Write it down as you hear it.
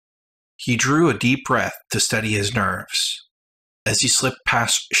He drew a deep breath to steady his nerves. As he slipped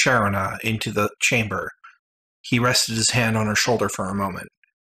past Sharona into the chamber, he rested his hand on her shoulder for a moment.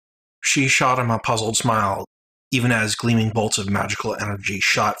 She shot him a puzzled smile, even as gleaming bolts of magical energy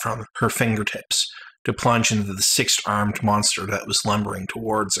shot from her fingertips to plunge into the six-armed monster that was lumbering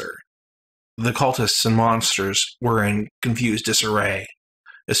towards her. The cultists and monsters were in confused disarray,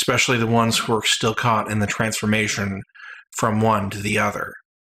 especially the ones who were still caught in the transformation from one to the other.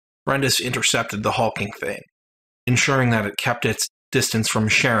 Brendis intercepted the hulking thing, ensuring that it kept its distance from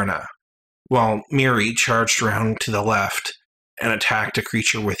Sharona, while Miri charged around to the left and attacked a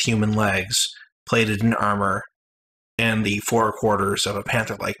creature with human legs, plated in armor, and the forequarters of a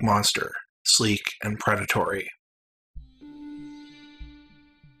panther-like monster, sleek and predatory.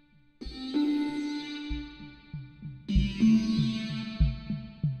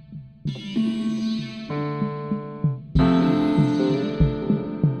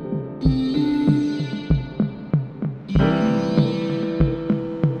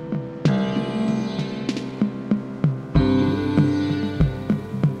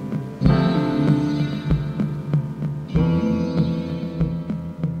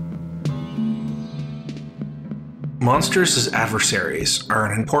 Monsters as adversaries are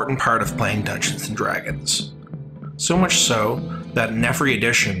an important part of playing Dungeons & Dragons. So much so that in every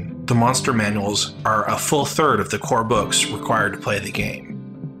edition, the monster manuals are a full third of the core books required to play the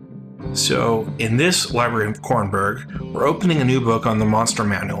game. So, in this Library of Korranburg, we're opening a new book on the monster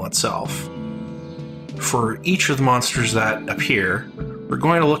manual itself. For each of the monsters that appear, we're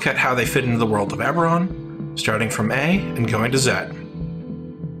going to look at how they fit into the world of Eberron, starting from A and going to Z.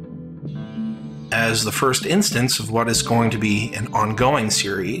 As the first instance of what is going to be an ongoing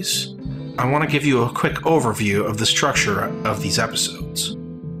series, I want to give you a quick overview of the structure of these episodes.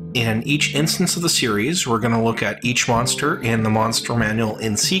 In each instance of the series, we're going to look at each monster in the monster manual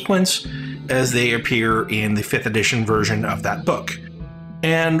in sequence as they appear in the 5th edition version of that book.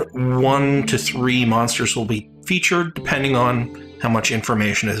 And 1 to 3 monsters will be featured depending on how much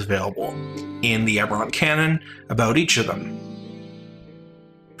information is available in the Eberron canon about each of them.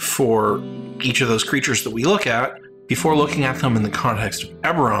 For each of those creatures that we look at, before looking at them in the context of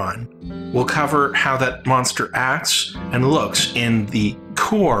Eberron, we'll cover how that monster acts and looks in the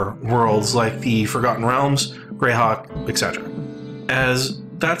core worlds like the Forgotten Realms, Greyhawk, etc. As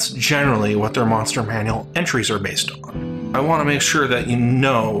that's generally what their monster manual entries are based on. I want to make sure that you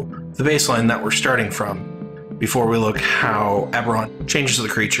know the baseline that we're starting from before we look how Eberron changes the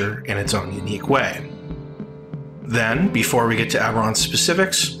creature in its own unique way. Then, before we get to Eberron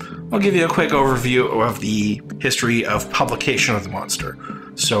specifics, I'll give you a quick overview of the history of publication of the monster,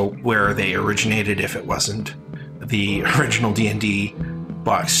 so where they originated if it wasn't the original D&D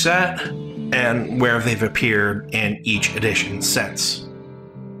box set, and where they've appeared in each edition since.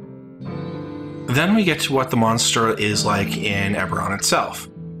 Then we get to what the monster is like in Eberron itself,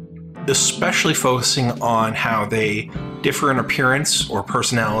 especially focusing on how they differ in appearance or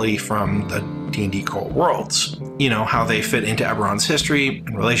personality from the D&D core worlds. You know, how they fit into Eberron's history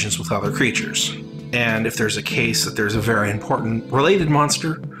and relations with other creatures. And if there's a case that there's a very important related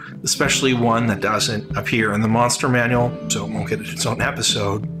monster, especially one that doesn't appear in the monster manual, so it won't get its own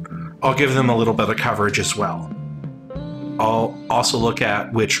episode, I'll give them a little bit of coverage as well. I'll also look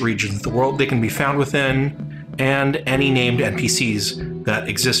at which regions of the world they can be found within, and any named NPCs that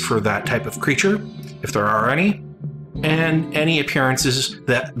exist for that type of creature, if there are any, and any appearances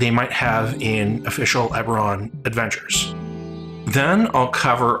that they might have in official Eberron adventures. Then I'll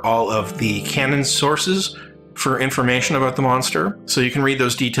cover all of the canon sources for information about the monster, so you can read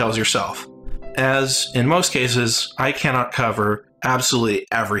those details yourself. As in most cases, I cannot cover absolutely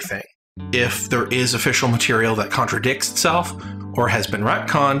everything. If there is official material that contradicts itself or has been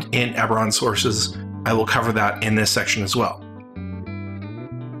retconned in Eberron sources, I will cover that in this section as well.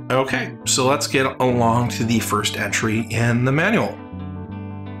 Okay, so let's get along to the first entry in the manual.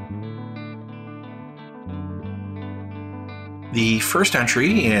 The first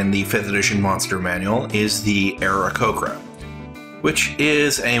entry in the 5th edition monster manual is the Aarakocra, which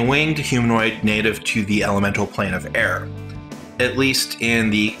is a winged humanoid native to the elemental plane of air, at least in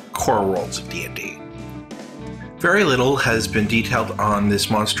the core worlds of D&D. Very little has been detailed on this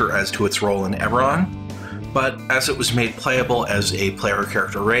monster as to its role in Eberron, but as it was made playable as a player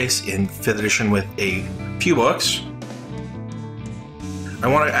character race in 5th edition with a few books, I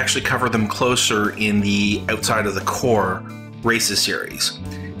want to actually cover them closer in the outside of the core races series,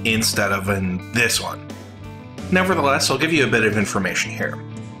 instead of in this one. Nevertheless, I'll give you a bit of information here.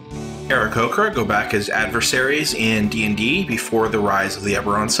 Aarakocra go back as adversaries in D&D before the rise of the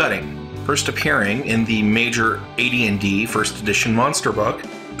Eberron setting, first appearing in the major AD&D 1st edition monster book,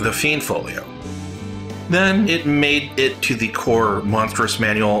 the Fiend Folio. Then it made it to the core Monstrous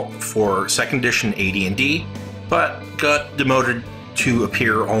Manual for 2nd edition AD&D, but got demoted to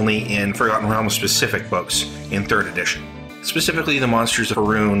appear only in Forgotten Realms specific books in 3rd edition, specifically the Monsters of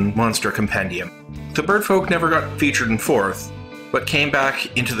Faerun Monster Compendium. The birdfolk never got featured in 4th, but came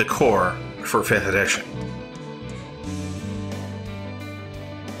back into the core for 5th edition.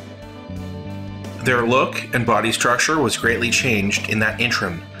 Their look and body structure was greatly changed in that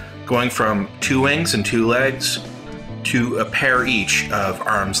interim, going from 2 wings and 2 legs to a pair each of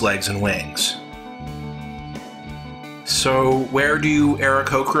arms, legs, and wings. So where do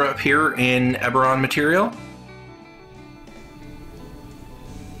Aarakocra appear in Eberron material?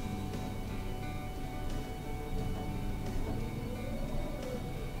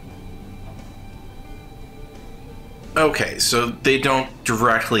 Okay, so they don't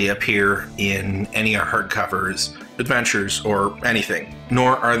directly appear in any hardcovers, adventures, or anything,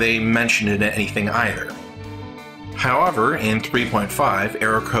 nor are they mentioned in anything either. However, in 3.5,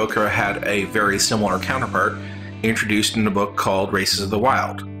 Aarakocra had a very similar counterpart introduced in a book called Races of the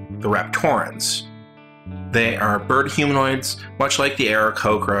Wild, the Raptorans. They are bird humanoids, much like the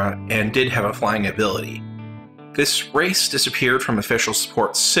Aarakocra, and did have a flying ability. This race disappeared from official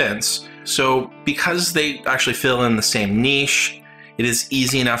support since, so because they actually fill in the same niche, it is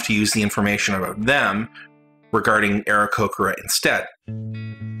easy enough to use the information about them regarding Aarakocra instead.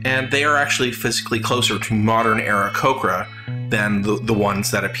 And they are actually physically closer to modern Aarakocra than the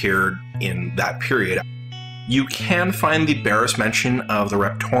ones that appeared in that period. You can find the barest mention of the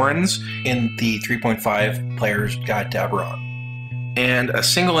Raptorans in the 3.5 Player's Guide to Eberron, and a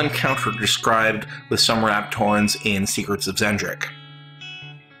single encounter described with some Raptorans in Secrets of Zendrik.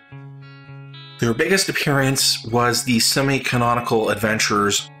 Their biggest appearance was the semi-canonical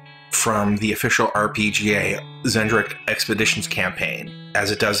adventures from the official RPGA Zendrik Expeditions campaign, as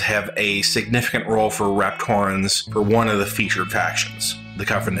it does have a significant role for Raptorans for one of the featured factions, the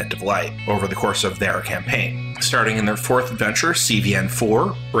Covenant of Light, over the course of their campaign. Starting in their 4th adventure,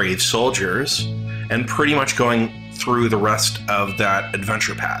 CVN4, Brave Soldiers, and pretty much going through the rest of that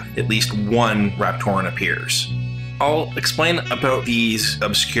adventure path. At least one Raptoran appears. I'll explain about these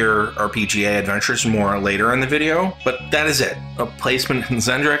obscure RPGA adventures more later in the video, but that is it. A placement in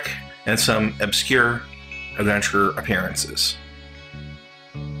Zendrik and some obscure adventure appearances.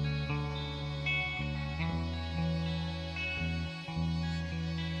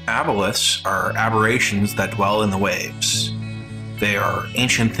 Aboleths are aberrations that dwell in the waves. They are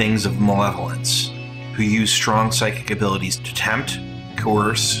ancient things of malevolence, who use strong psychic abilities to tempt,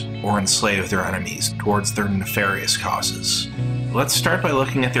 coerce, or enslave their enemies towards their nefarious causes. Let's start by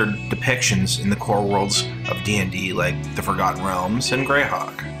looking at their depictions in the core worlds of D&D like the Forgotten Realms and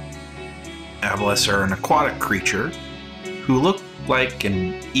Greyhawk. Aboleths are an aquatic creature who look like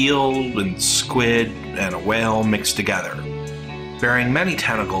an eel and squid and a whale mixed together, bearing many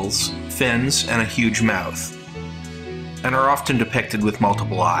tentacles, fins, and a huge mouth, and are often depicted with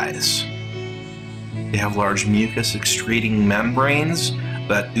multiple eyes. They have large mucus-excreting membranes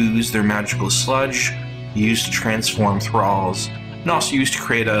that ooze their magical sludge, used to transform thralls, and also used to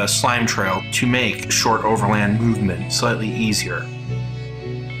create a slime trail to make short overland movement slightly easier.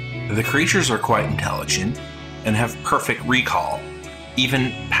 The creatures are quite intelligent and have perfect recall,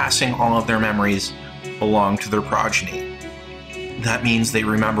 even passing all of their memories along to their progeny. That means they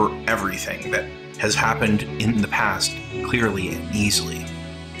remember everything that has happened in the past clearly and easily.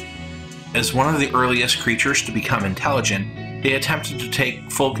 As one of the earliest creatures to become intelligent, they attempted to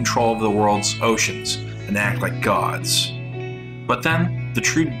take full control of the world's oceans and act like gods. But then, the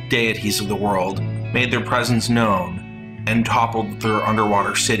true deities of the world made their presence known and toppled their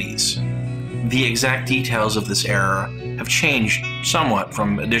underwater cities. The exact details of this era have changed somewhat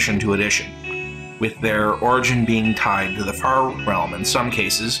from edition to edition, with their origin being tied to the Far Realm in some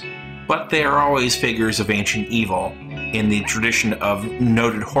cases, but they are always figures of ancient evil in the tradition of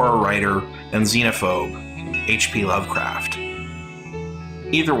noted horror writer and xenophobe H.P. Lovecraft.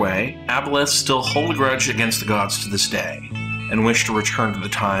 Either way, Aboleths still hold a grudge against the gods to this day, and wish to return to the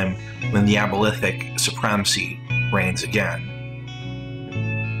time when the Abolithic supremacy reigns again.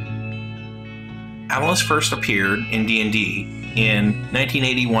 Aboleths first appeared in D&D in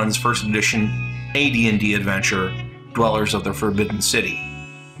 1981's first edition AD&D adventure, Dwellers of the Forbidden City,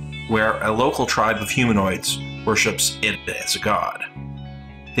 where a local tribe of humanoids worships it as a god.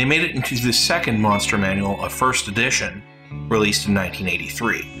 They made it into the second monster manual of first edition, released in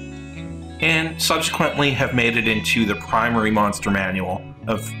 1983, and subsequently have made it into the primary monster manual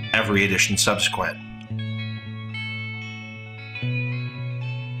of every edition subsequent.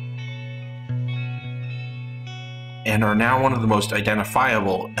 and are now one of the most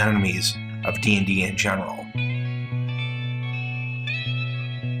identifiable enemies of D&D in general.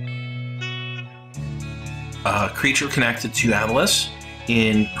 A creature connected to Aboleths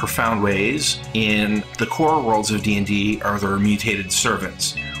in profound ways in the core worlds of D&D are their mutated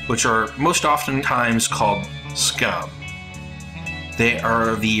servants, which are most oftentimes called Skum. They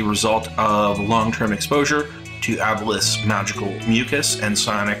are the result of long-term exposure to Aboleth's magical mucus and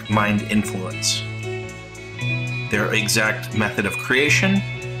psionic mind influence. Their exact method of creation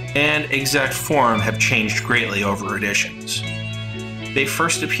and exact form have changed greatly over editions. They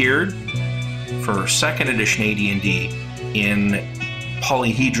first appeared for 2nd edition AD&D in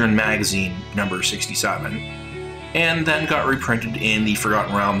Polyhedron magazine number 67, and then got reprinted in the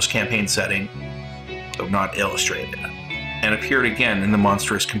Forgotten Realms campaign setting, though not illustrated, and appeared again in the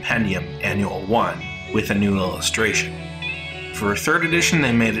Monstrous Compendium Annual 1 with a new illustration. For 3rd edition,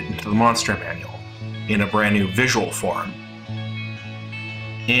 they made it into the Monster Manual in a brand new visual form.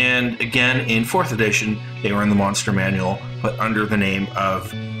 And again, in 4th edition, they were in the Monster Manual, but under the name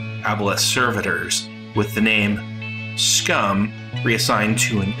of Aboleth Servitors, with the name Skum reassigned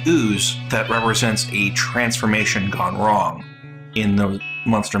to an ooze that represents a transformation gone wrong in the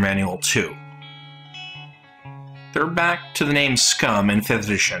Monster Manual 2. They're back to the name Skum in 5th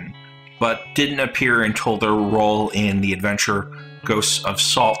edition, but didn't appear until their role in the adventure Ghosts of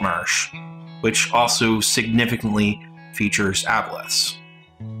Saltmarsh, which also significantly features Aboleths.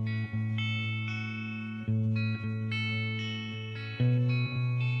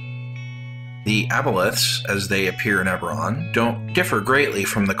 The Aboleths, as they appear in Eberron, don't differ greatly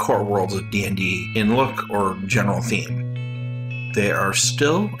from the core worlds of D&D in look or general theme. They are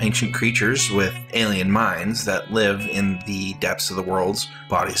still ancient creatures with alien minds that live in the depths of the world's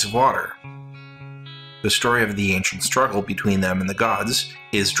bodies of water. The story of the ancient struggle between them and the gods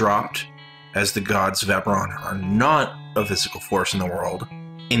is dropped, as the gods of Eberron are not a physical force in the world.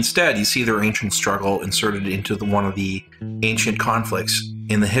 Instead, you see their ancient struggle inserted into one of the ancient conflicts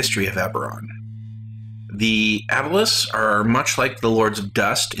in the history of Eberron. The Aboleths are much like the Lords of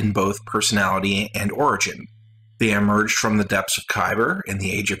Dust in both personality and origin. They emerged from the depths of Kyber in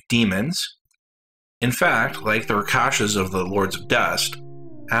the Age of Demons. In fact, like the Rakashas of the Lords of Dust,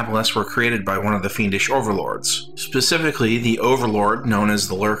 Aboleths were created by one of the fiendish overlords. Specifically, the overlord, known as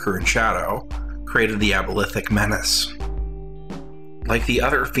the Lurker in Shadow, created the Abolithic Menace. Like the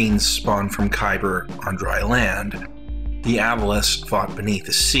other fiends spawned from Kyber on dry land, the Aboleths fought beneath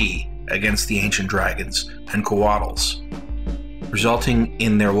the sea against the ancient dragons and Coatls, resulting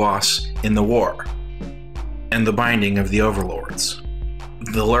in their loss in the war, and the binding of the overlords.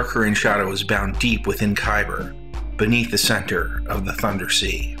 The Lurker in Shadow is bound deep within Kyber, beneath the center of the Thunder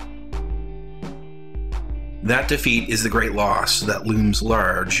Sea. That defeat is the great loss that looms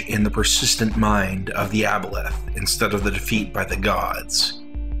large in the persistent mind of the Aboleth instead of the defeat by the gods.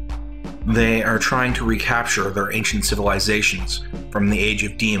 They are trying to recapture their ancient civilizations from the Age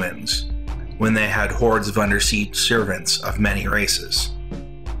of Demons, when they had hordes of undersea servants of many races.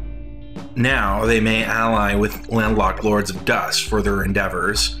 Now they may ally with landlocked Lords of Dust for their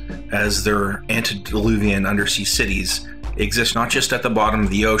endeavors, as their antediluvian undersea cities exist not just at the bottom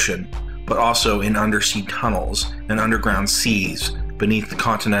of the ocean, but also in undersea tunnels and underground seas beneath the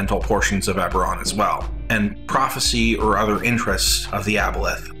continental portions of Eberron as well. And prophecy or other interests of the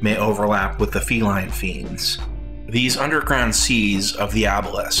Aboleth may overlap with the feline fiends. These underground seas of the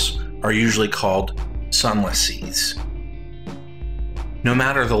Aboleths are usually called sunless seas. No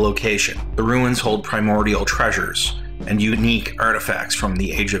matter the location, the ruins hold primordial treasures and unique artifacts from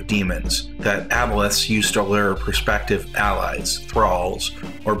the Age of Demons that Aboleths use to lure prospective allies, thralls,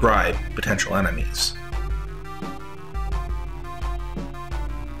 or bribe potential enemies.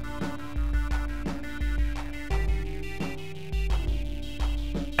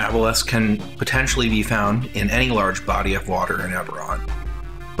 Aboleths can potentially be found in any large body of water in Eberron,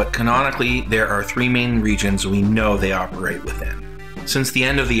 but canonically there are 3 main regions we know they operate within. Since the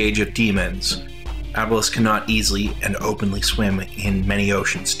end of the Age of Demons, Aboleths cannot easily and openly swim in many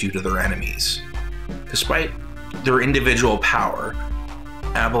oceans due to their enemies. Despite their individual power,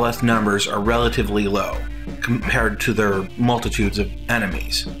 Aboleth numbers are relatively low compared to their multitudes of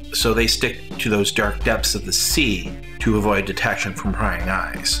enemies, so they stick to those dark depths of the sea to avoid detection from prying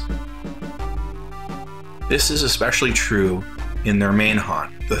eyes. This is especially true in their main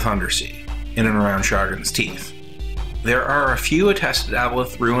haunt, the Thunder Sea, in and around Shargon's Teeth. There are a few attested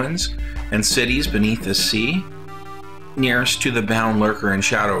Aboleth ruins and cities beneath the sea, nearest to the bound Lurker and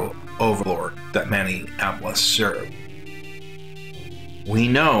Shadow overlord that many Aboleths serve. We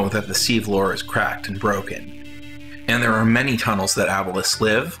know that the sea floor is cracked and broken, and there are many tunnels that Aboleths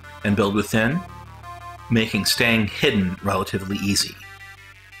live and build within. making staying hidden relatively easy.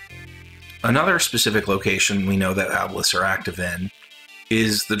 Another specific location we know that Aboleths are active in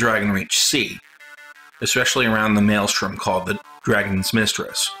is the Dragonreach Sea, especially around the maelstrom called the Dragon's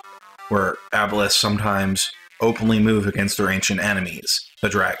Mistress, where Aboleths sometimes openly move against their ancient enemies, the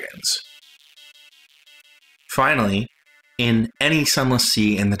dragons. Finally, in any sunless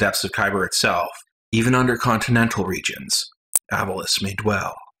sea in the depths of Khyber itself, even under continental regions, Aboleths may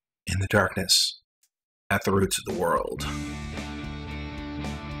dwell in the darkness at the roots of the world.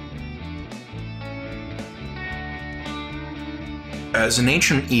 As an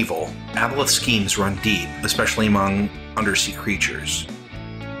ancient evil, Aboleth schemes run deep, especially among undersea creatures.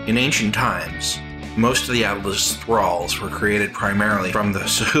 In ancient times, most of the Aboleth's thralls were created primarily from the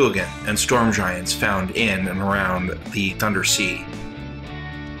Sahuagin and storm giants found in and around the Thunder Sea.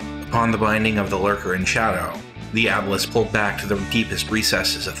 Upon the binding of the Lurker in Shadow, the Aboleths pulled back to the deepest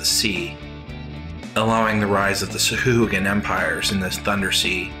recesses of the sea, allowing the rise of the Sahuagin empires in the Thunder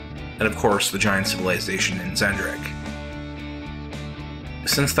Sea, and of course the giant civilization in Zendrik.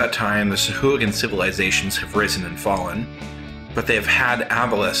 Since that time, the Sahuagin civilizations have risen and fallen, but they have had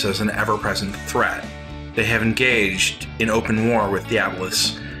Aboleths as an ever-present threat. They have engaged in open war with the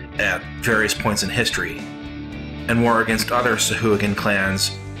Aboleths at various points in history, and war against other Sahuagin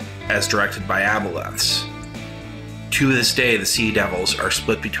clans as directed by Aboleths. To this day, the Sea Devils are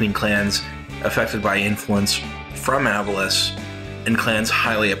split between clans affected by influence from Aboleths and clans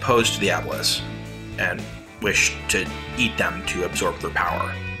highly opposed to the Aboleths, and wish to eat them to absorb their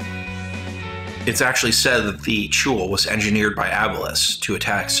power. It's actually said that the Chul was engineered by Aboleths to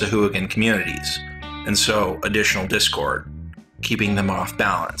attack Sahuagin communities, and sow additional discord, keeping them off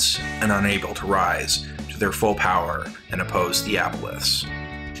balance and unable to rise to their full power and oppose the Aboleths.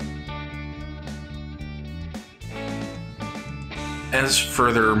 As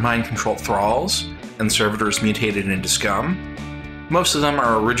for their mind-controlled thralls and servitors mutated into Skum, most of them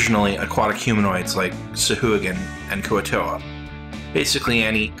are originally aquatic humanoids like Sahuagin and Kuatoa. Basically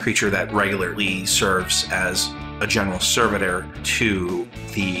any creature that regularly serves as a general servitor to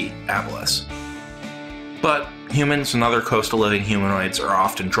the Aboleths. But humans and other coastal living humanoids are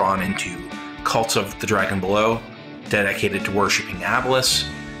often drawn into cults of the dragon below, dedicated to worshipping Aboleths,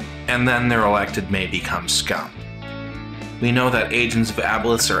 and then their elected may become Skum. We know that agents of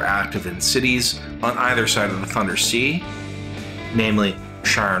Aboleths are active in cities on either side of the Thunder Sea, namely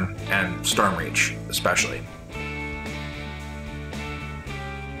Sharn and Stormreach especially.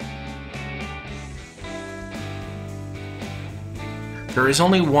 There is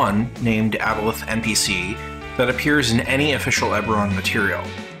only one named Aboleth NPC that appears in any official Eberron material,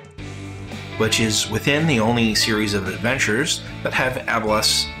 which is within the only series of adventures that have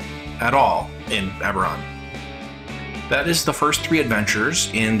Aboleths at all in Eberron. That is the first 3 adventures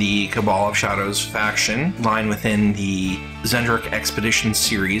in the Cabal of Shadows faction, lying within the Zendrik Expedition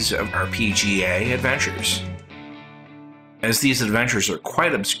series of RPGA adventures. As these adventures are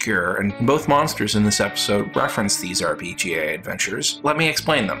quite obscure, and both monsters in this episode reference these RPGA adventures, let me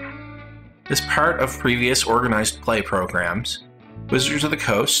explain them. As part of previous organized play programs, Wizards of the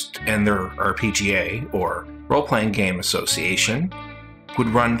Coast and their RPGA, or Role-Playing Game Association, would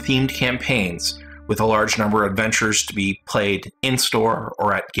run themed campaigns with a large number of adventures to be played in-store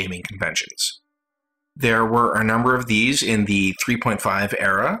or at gaming conventions. There were a number of these in the 3.5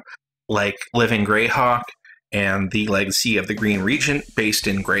 era, like Living Greyhawk and The Legacy of the Green Regent, based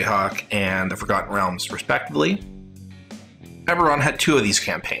in Greyhawk and the Forgotten Realms, respectively. Eberron had 2 of these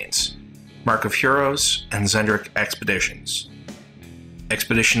campaigns, Mark of Heroes and Zendrik Expeditions.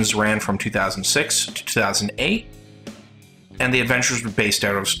 Expeditions ran from 2006 to 2008, and the adventures were based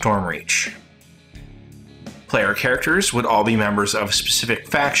out of Stormreach. Player characters would all be members of specific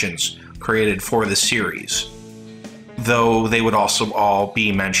factions created for the series, though they would also all be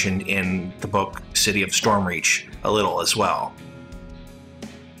mentioned in the book City of Stormreach a little as well.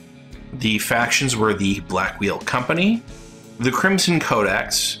 The factions were the Black Wheel Company, the Crimson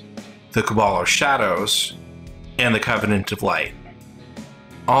Codex, the Cabal of Shadows, and the Covenant of Light.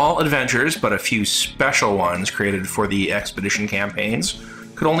 All adventures, but a few special ones created for the expedition campaigns,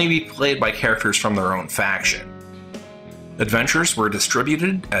 could only be played by characters from their own faction. Adventures were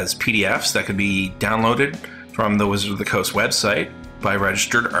distributed as PDFs that could be downloaded from the Wizards of the Coast website by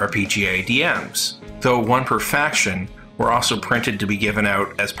registered RPGA DMs, though 1 per faction were also printed to be given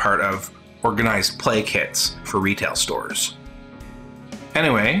out as part of organized play kits for retail stores.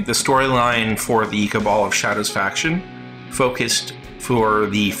 Anyway, the storyline for the Cabal of Shadows faction focused for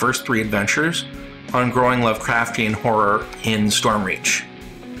the first 3 adventures on growing Lovecraftian horror in Stormreach,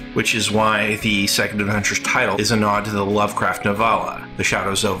 which is why the second adventure's title is a nod to the Lovecraft novella, The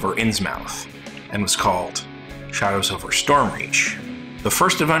Shadows over Innsmouth. and was called Shadows over Stormreach. The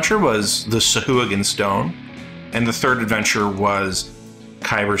first adventure was the Sahuagin Stone, and the third adventure was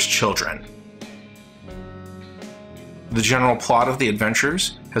Kyber's Children. The general plot of the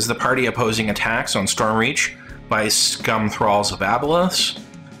adventures has the party opposing attacks on Stormreach by Skum thralls of Aboleths,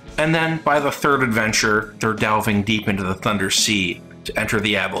 and then by the third adventure, they're delving deep into the Thunder Sea to enter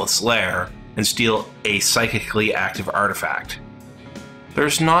the Aboleth's lair and steal a psychically active artifact.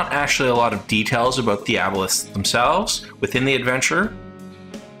 There's not actually a lot of details about the Aboleths themselves within the adventure,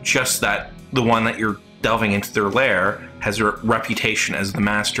 just that the one that you're delving into their lair has a reputation as the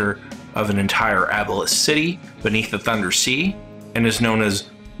master of an entire Aboleth city beneath the Thunder Sea, and is known as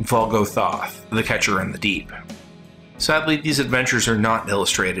Volgothoth, the Catcher in the Deep. Sadly, these adventures are not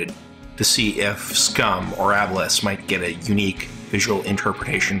illustrated to see if Skum or Aboleths might get a unique visual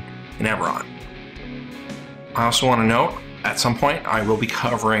interpretation in Eberron. I also want to note, at some point, I will be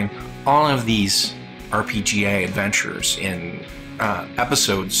covering all of these RPGA adventures in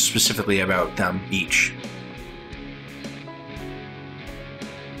episodes specifically about them each.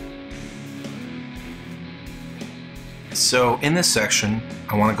 So in this section,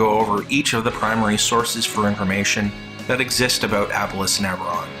 I want to go over each of the primary sources for information that exist about Aboleths and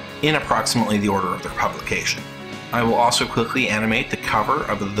Eberron, in approximately the order of their publication. I will also quickly animate the cover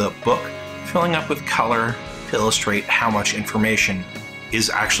of the book, filling up with color to illustrate how much information is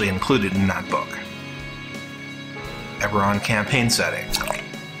actually included in that book. Eberron campaign setting.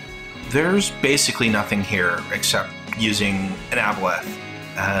 There's basically nothing here except using an Aboleth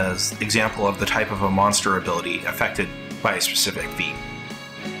as example of the type of a monster ability affected by a specific feat.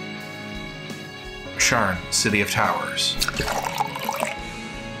 Sharn, City of Towers.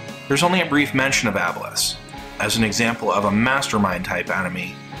 There's only a brief mention of Aboleths, as an example of a mastermind type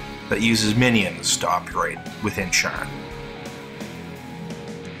enemy that uses minions to operate within Sharn.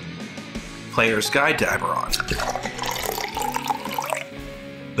 Player's Guide to Eberron.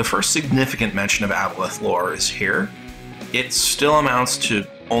 The first significant mention of Aboleth lore is here. It still amounts to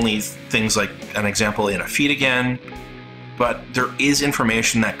only things like an example in a feat again, but there is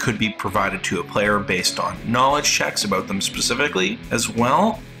information that could be provided to a player based on knowledge checks about them specifically as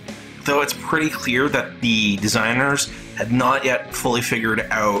well, though it's pretty clear that the designers had not yet fully figured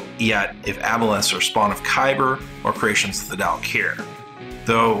out yet if Aboleths are spawn of Kyber or creations of the Dal'Kir.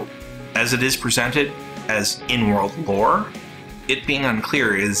 Though, as it is presented as in-world lore, it being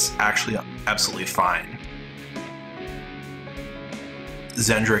unclear is actually absolutely fine.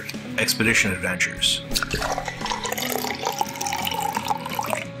 Zendrick Expedition Adventures.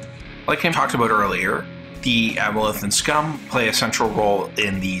 Like I talked about earlier, the Aboleth and Skum play a central role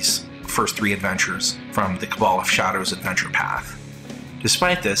in these first three adventures from the Cabal of Shadows adventure path.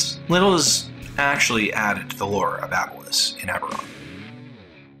 Despite this, little is actually added to the lore of Aboleths in Eberron.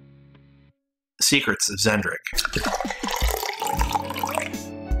 Secrets of Zendrick.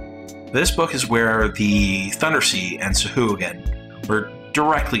 This book is where the Thundersea and Sahuagin were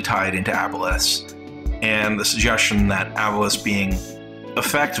directly tied into Aboleths, and the suggestion that Aboleths being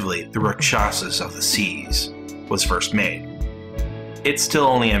effectively the Rakshasas of the seas was first made. It still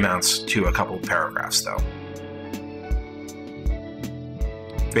only amounts to a couple of paragraphs, though.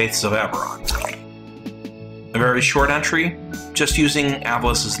 Faiths of Eberron. A very short entry, just using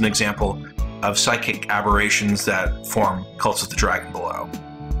Aboleths as an example of psychic aberrations that form cults of the dragon below.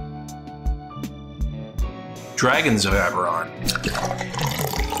 Dragons of Eberron.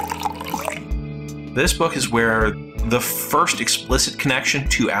 This book is where the first explicit connection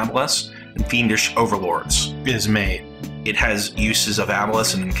to Aboleths and fiendish overlords is made. It has uses of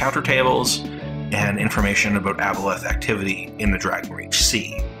Aboleths in encounter tables and information about Aboleth activity in the Dragonreach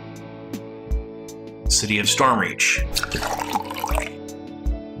Sea. City of Stormreach.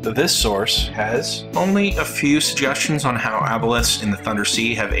 This source has only a few suggestions on how Aboleths in the Thunder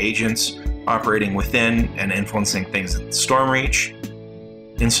Sea have agents operating within and influencing things in Stormreach.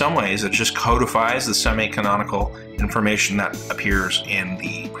 In some ways, it just codifies the semi-canonical information that appears in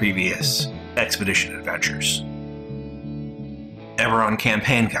the previous expedition adventures. Eberron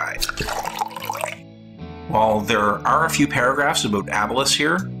Campaign Guide. While there are a few paragraphs about Aboleths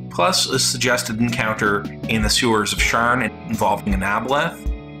here, plus a suggested encounter in the sewers of Sharn involving an Aboleth,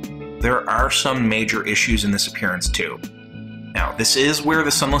 there are some major issues in this appearance too. Now, this is where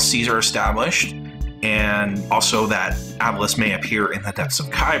the Sunless Seas are established, and also that Aboleths may appear in the depths of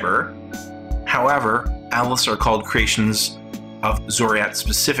Kyber. However, Aboleths are called creations of Zoriat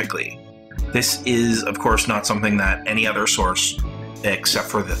specifically. This is, of course, not something that any other source, except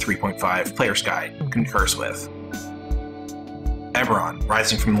for the 3.5 Player's Guide, concurs with. Eberron,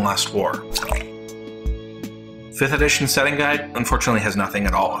 Rising from the Last War. 5th edition setting guide unfortunately has nothing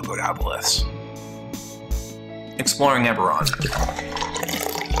at all about Aboleths. exploring Eberron.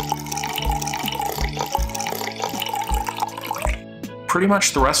 Pretty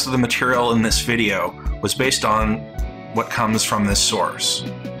much the rest of the material in this video was based on what comes from this source.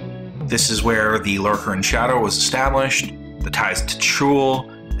 This is where the Lurker in Shadow was established, the ties to Chul,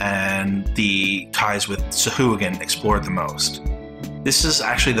 and the ties with Sahuagin explored the most. This is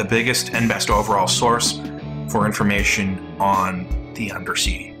actually the biggest and best overall source for information on the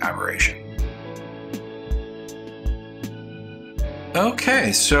undersea aberration.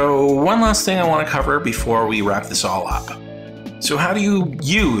 Okay, so one last thing I want to cover before we wrap this all up. So how do you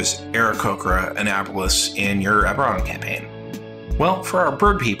use Aarakocra and Aboleths in your Eberron campaign? Well, for our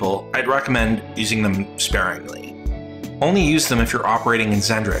bird people, I'd recommend using them sparingly. Only use them if you're operating in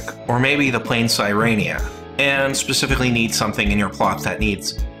Zendrik, or maybe the plain Cyrania, and specifically need something in your plot that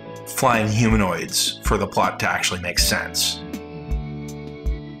needs flying humanoids for the plot to actually make sense.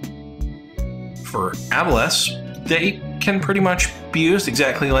 For Aboleths, they can pretty much be used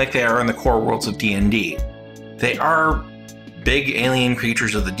exactly like they are in the core worlds of D&D. They are big alien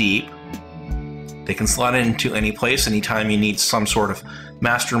creatures of the deep. They can slot into any place anytime you need some sort of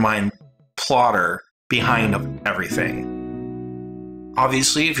mastermind plotter behind everything.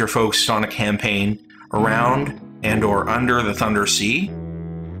 Obviously, if you're focused on a campaign around and or under the Thunder Sea,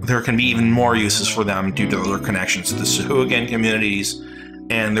 there can be even more uses for them due to their connections to the Sahuagin communities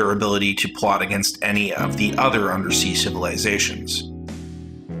and their ability to plot against any of the other undersea civilizations.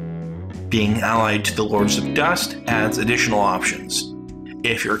 Being allied to the Lords of Dust adds additional options.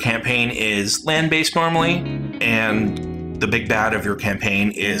 If your campaign is land-based normally, and the big bad of your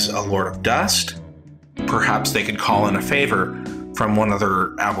campaign is a Lord of Dust, perhaps they could call in a favor from one of their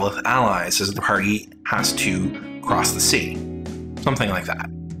Aboleth allies as the party has to cross the sea. Something like that.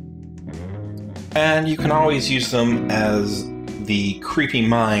 And you can always use them as the creepy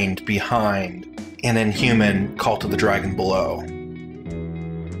mind behind an inhuman Cult of the Dragon below.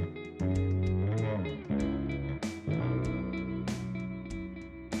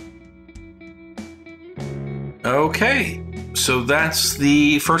 Okay, so that's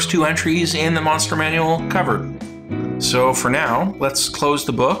the first 2 entries in the Monster Manual covered. So for now, let's close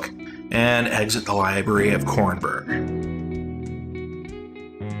the book and exit the library of Korranburg.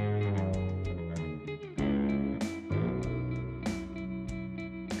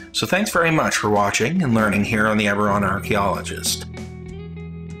 So thanks very much for watching and learning here on the Eberron Archaeologist.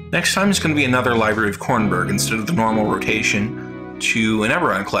 Next time is going to be another Library of Korranburg instead of the normal rotation to an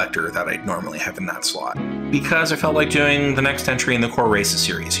Eberron collector that I'd normally have in that slot, because I felt like doing the next entry in the Core Races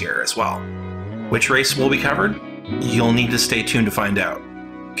series here as well. Which race will be covered? You'll need to stay tuned to find out.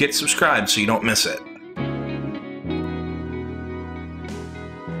 Get subscribed so you don't miss it.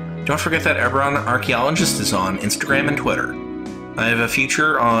 Don't forget that Eberron Archaeologist is on Instagram and Twitter. I have a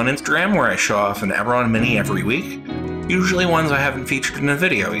feature on Instagram where I show off an Eberron mini every week, usually ones I haven't featured in a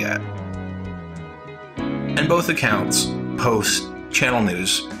video yet. And both accounts post channel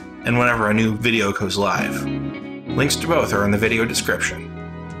news and whenever a new video goes live. Links to both are in the video description.